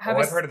that have.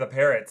 I've heard of the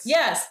parrots.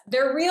 Yes,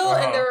 they're real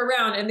and they're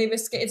around, and they've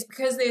escaped. It's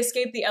because they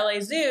escaped the LA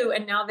zoo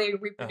and now they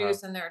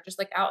reproduce and they're just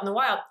like out in the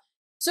wild.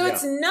 So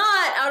it's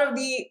not out of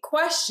the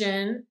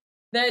question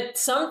that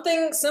some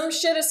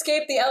shit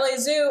escaped the LA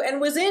zoo and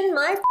was in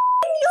my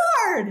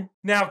yard.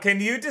 Now, can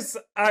you just,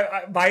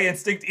 my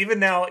instinct, even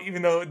now,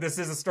 even though this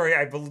is a story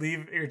I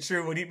believe you're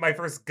true, my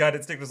first gut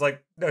instinct was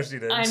like, no, she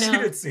didn't. I know. She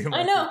didn't see a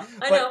monkey.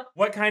 I know.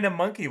 What kind of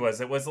monkey was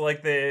it? Was it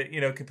like the,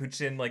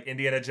 capuchin, like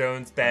Indiana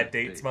Jones bad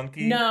dates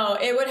monkey? No,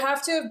 it would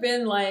have to have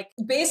been like,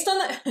 based on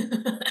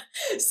the,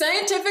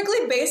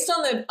 scientifically based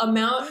on the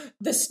amount,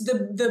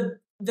 the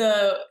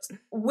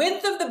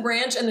width of the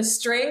branch and the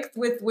strength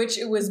with which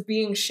it was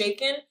being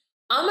shaken,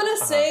 I'm going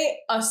to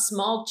say a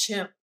small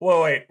chimp.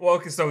 Whoa, wait. Well,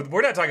 okay, so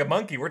we're not talking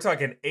monkey. We're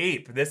talking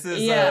ape. This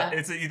is,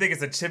 you think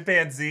it's a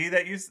chimpanzee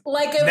that you...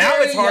 Like a now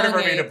very it's harder young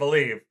for me ape. to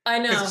believe. I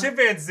know. Because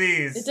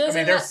chimpanzees,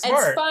 they're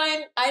smart. It's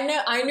fine.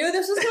 I knew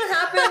this was going to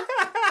happen.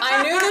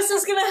 I knew this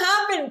was going to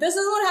happen. This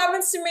is what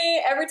happens to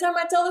me every time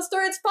I tell the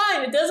story. It's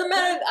fine. It doesn't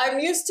matter. I'm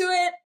used to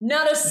it.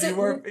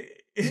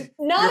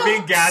 You're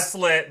being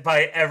gaslit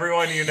by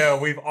everyone you know.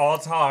 We've all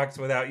talked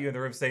without you in the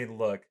room saying,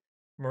 look,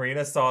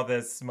 Marina saw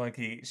this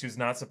monkey. She was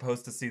not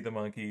supposed to see the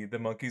monkey. The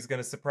monkey's going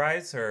to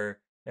surprise her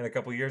in a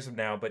couple years from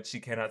now, but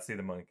she cannot see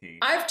the monkey.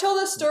 I've told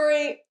this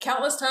story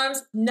countless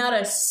times. Not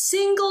a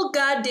single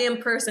goddamn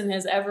person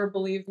has ever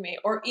believed me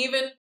or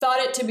even thought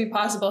it to be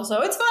possible.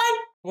 So it's fine.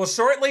 Well,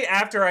 shortly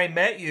after I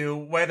met you,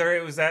 whether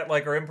it was at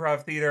like our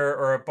improv theater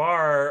or a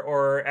bar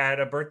or at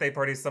a birthday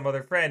party of some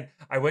other friend,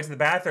 I went to the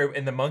bathroom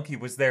and the monkey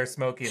was there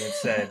smoking and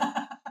said,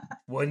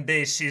 one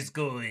day she's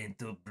going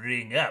to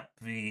bring up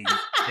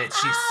that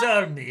she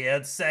saw me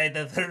outside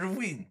of her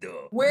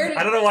window.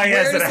 I don't know why he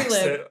has that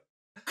accent.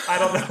 I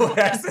don't know what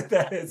accent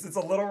that is. It's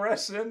a little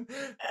Russian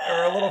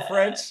or a little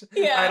French.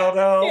 Yeah. I don't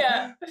know.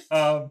 Yeah.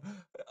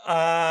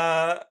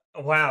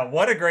 Wow,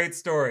 what a great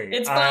story.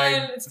 It's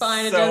fine. It's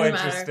fine. It doesn't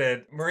interested.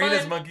 Matter.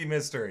 Marina's monkey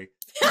mystery.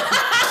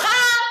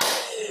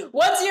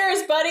 What's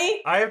yours,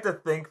 buddy? I have to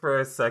think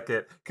for a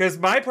second. Because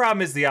my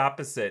problem is the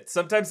opposite.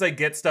 Sometimes I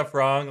get stuff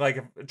wrong,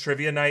 like a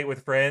trivia night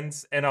with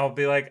friends, and I'll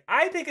be like,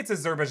 I think it's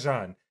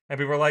Azerbaijan. And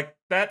people are like,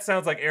 that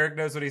sounds like Eric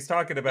knows what he's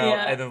talking about.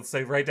 Yeah. And they'll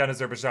say, write down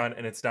Azerbaijan,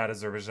 and it's not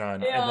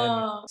Azerbaijan. Yeah. And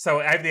then,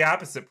 so I have the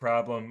opposite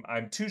problem.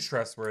 I'm too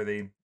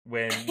trustworthy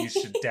when you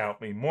should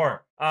doubt me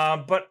more.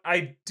 But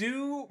I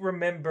do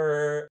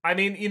remember, I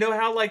mean, you know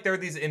how like there are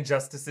these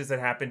injustices that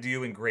happen to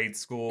you in grade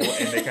school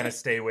and they kind of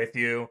stay with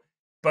you?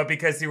 But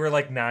because you were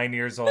like 9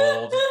 years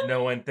old,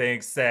 no one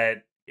thinks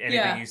that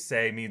anything you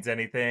say means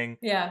anything.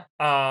 Yeah.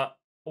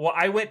 Well,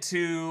 I went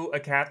to a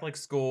Catholic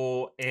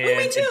school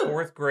in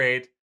fourth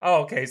grade.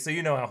 Oh, okay. So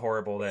you know how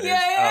horrible that is.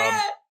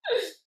 Yeah.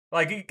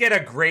 Like you get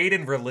a grade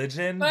in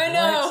religion.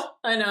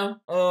 I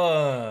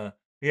know.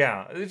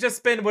 Yeah, just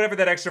spend whatever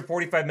that extra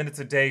 45 minutes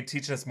a day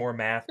teaching us more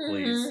math,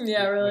 please.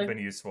 Yeah, really. Would have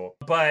been useful.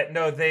 But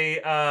no,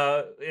 they,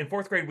 in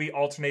fourth grade, we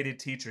alternated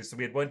teachers. So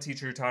we had one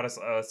teacher who taught us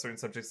certain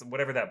subjects,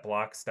 whatever that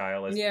block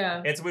style is.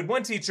 Yeah. And so we had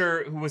one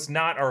teacher who was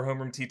not our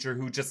homeroom teacher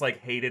who just like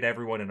hated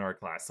everyone in our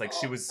class. Like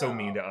she was so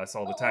mean to us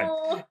all the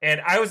time.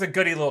 And I was a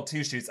goody little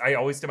two-shoes. I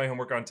always did my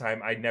homework on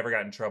time. I never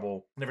got in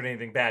trouble. Never did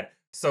anything bad.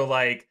 So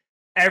like,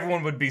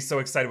 everyone would be so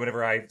excited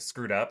whenever I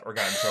screwed up or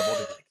got in trouble.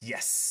 They'd be like,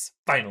 yes,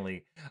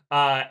 finally.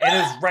 And it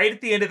was right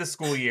at the end of the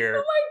school year.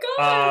 Oh my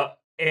God.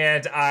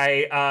 And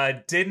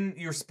I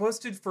you're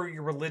supposed to, for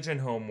your religion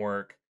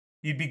homework,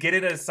 you'd be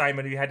getting an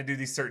assignment. You had to do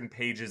these certain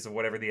pages of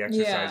whatever the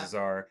exercises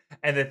are.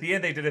 And at the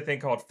end, they did a thing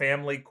called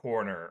Family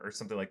Corner or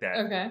something like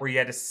that. Where you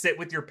had to sit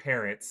with your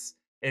parents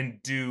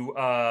and do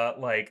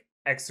like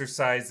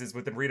exercises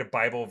with them, read a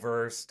Bible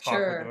verse, talk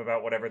with them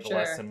about whatever the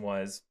lesson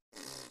was.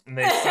 And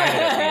they sign it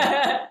at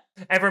the end.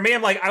 And for me,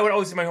 I'm like, I would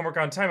always do my homework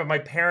on time, but my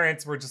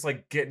parents were just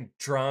like getting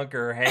drunk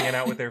or hanging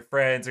out with their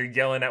friends or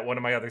yelling at one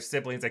of my other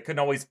siblings. I couldn't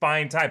always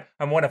find time.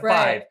 I'm one of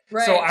five.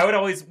 Right.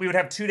 So we would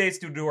have 2 days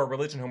to do our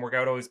religion homework. I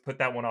would always put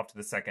that one off to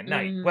the second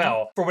night.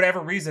 Well, for whatever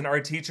reason, our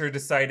teacher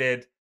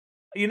decided,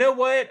 you know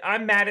what?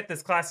 I'm mad at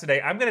this class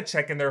today. I'm going to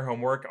check in their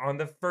homework on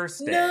the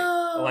first day.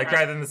 Like,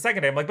 rather than the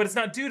second day. I'm like, but it's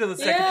not due to the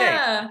second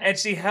day. And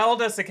she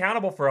held us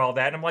accountable for all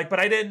that. And I'm like, but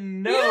I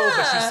didn't know.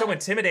 But she's so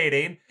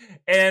intimidating.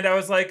 And I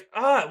was like,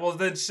 well,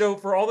 then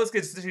for all those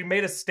kids, she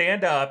made us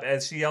stand up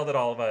as she yelled at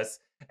all of us.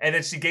 And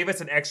then she gave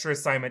us an extra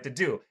assignment to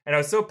do. And I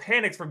was so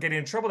panicked from getting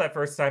in trouble that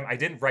first time, I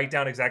didn't write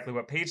down exactly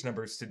what page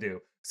numbers to do.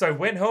 So I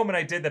went home and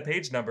I did the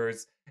page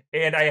numbers.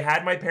 And I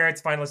had my parents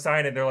finally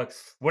sign it. They're like,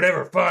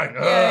 whatever, fine.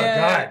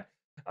 God.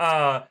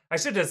 I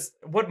should just,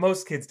 what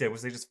most kids did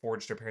was they just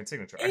forged their parents'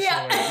 signature. I shouldn't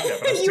want to do that,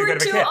 but I was you were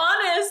too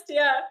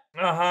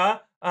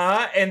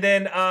honest, and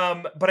then,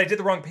 but I did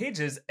the wrong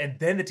pages, and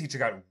then the teacher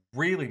got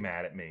really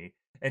mad at me.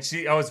 And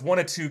I was one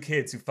of 2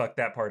 kids who fucked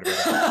that part of it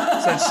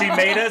up. So she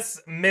made us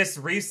miss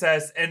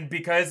recess, and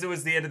because it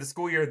was the end of the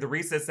school year, the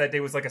recess that day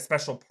was like a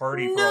special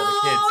party for all the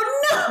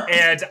kids.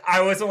 And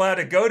I wasn't allowed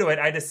to go to it.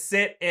 I had to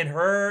sit in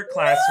her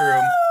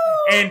classroom.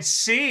 And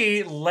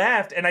she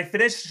left, and I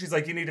finished. She's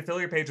like, you need to fill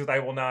your page with I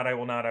will not, I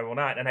will not, I will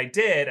not. And I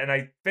did, and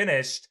I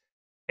finished,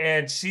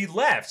 and she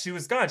left. She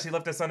was gone. She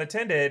left us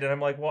unattended, and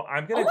I'm like, well,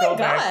 I'm going to go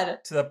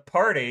back to the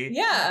party.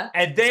 Yeah.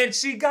 And then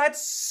she got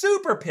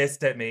super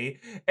pissed at me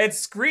and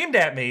screamed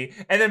at me.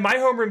 And then my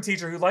homeroom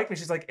teacher who liked me,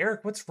 she's like,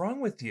 Eric, what's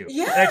wrong with you?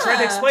 Yeah. And I tried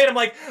to explain. I'm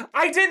like,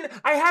 I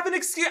have an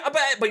excuse,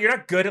 but you're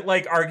not good at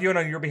like arguing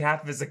on your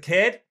behalf as a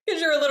kid.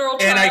 Because you're a literal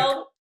child. And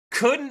I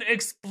couldn't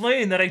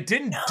explain that I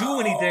didn't do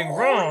anything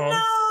wrong.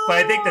 But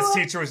I think this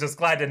teacher was just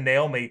glad to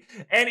nail me.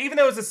 And even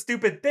though it was a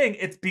stupid thing,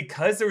 it's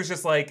because there was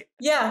just like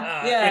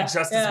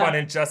injustice upon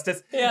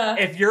injustice. Yeah.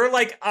 If you're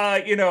like,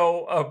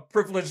 a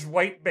privileged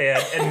white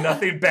man and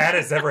nothing bad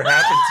has ever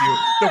happened to you,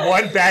 the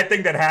one bad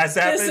thing that has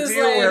happened to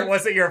you where it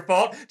wasn't your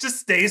fault just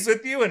stays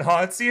with you and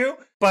haunts you.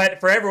 But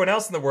for everyone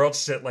else in the world,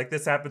 shit like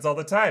this happens all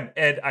the time.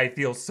 And I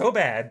feel so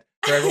bad.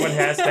 So everyone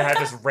has to have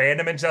just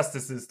random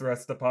injustices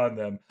thrust upon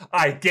them.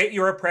 I get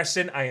your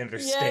oppression. I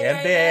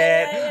understand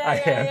it. I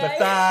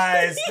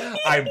empathize.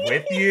 I'm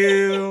with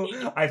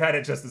you. I've had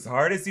it just as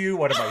hard as you.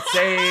 What am I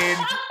saying?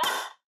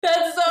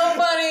 That's so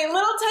funny.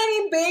 Little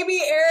tiny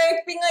baby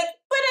Eric being like,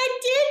 but I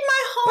did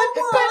my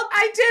homework. But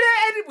I did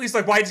it. And he's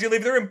like, why did you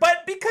leave the room? But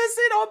because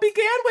it all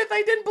began with,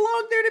 I didn't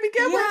belong there to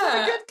begin with.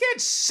 I'm a good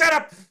kid. Shut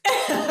up.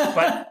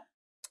 But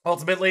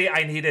ultimately,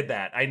 I needed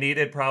that. I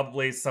needed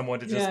probably someone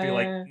to just be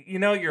like,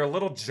 you're a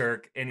little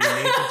jerk and you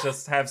need to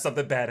just have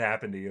something bad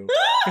happen to you.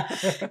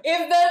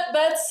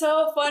 That's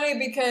so funny,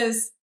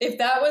 because if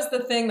that was the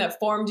thing that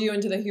formed you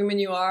into the human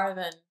you are,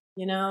 then,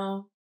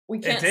 we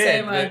can't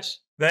say much.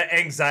 The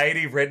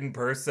anxiety-ridden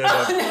person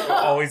of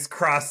always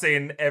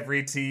crossing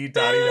every T,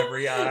 dotting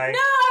every I. No,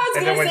 I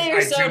was going to say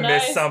you're so nice. And then when I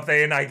do miss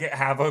something, I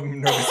have a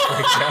nervous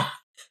breakdown.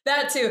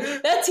 That too.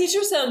 That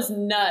teacher sounds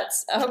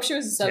nuts. I hope she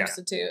was a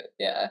substitute.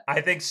 Yeah.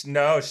 I think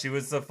she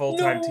was a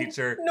full-time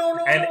teacher. No.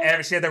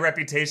 And she had the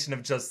reputation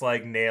of just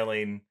like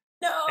nailing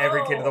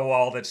every kid to the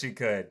wall that she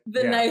could.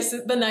 The nice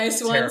ones,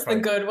 terrifying.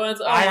 The good ones.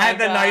 Oh, I had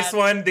the nice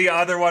one. The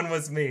other one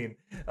was mean.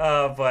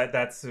 But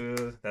that's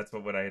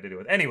what I had to do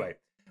with. Anyway.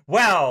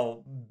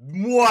 Well,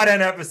 what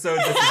an episode.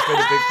 This has been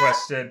a big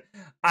question.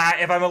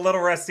 If I'm a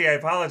little rusty, I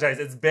apologize.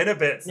 It's been a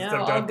bit since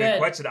I've done Big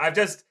Question. I've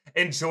just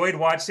enjoyed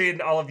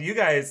watching all of you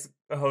guys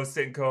host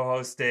it and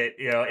co-host it.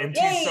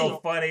 MG's so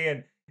funny,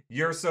 and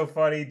you're so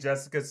funny.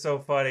 Jessica's so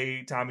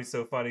funny. Tommy's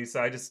so funny.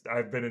 So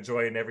I've been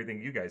enjoying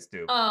everything you guys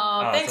do.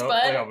 Oh, thanks,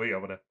 bud. I'll be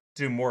able to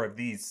do more of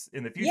these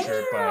in the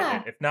future,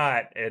 but if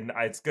not, and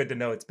it's good to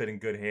know it's been in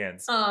good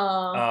hands.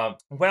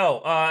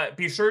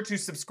 Be sure to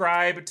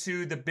subscribe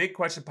to the Big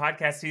Question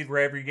podcast feed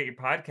wherever you get your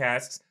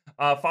podcasts.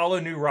 Follow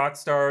New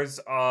Rockstars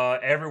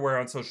everywhere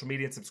on social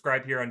media, and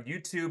subscribe here on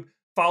YouTube.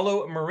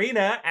 Follow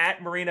Marina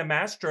at Marina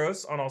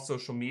Mastros on all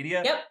social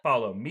media. Yep.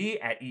 Follow me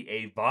at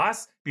EA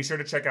Voss. Be sure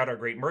to check out our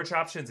great merch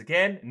options.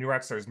 Again,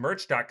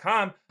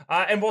 newrockstarsmerch.com.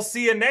 And we'll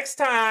see you next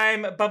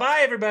time.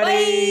 Bye-bye,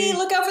 everybody. Bye.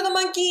 Look out for the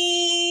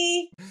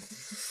monkey.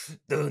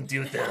 Don't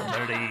you tell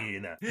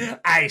Marina.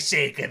 I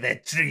shake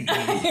the tree.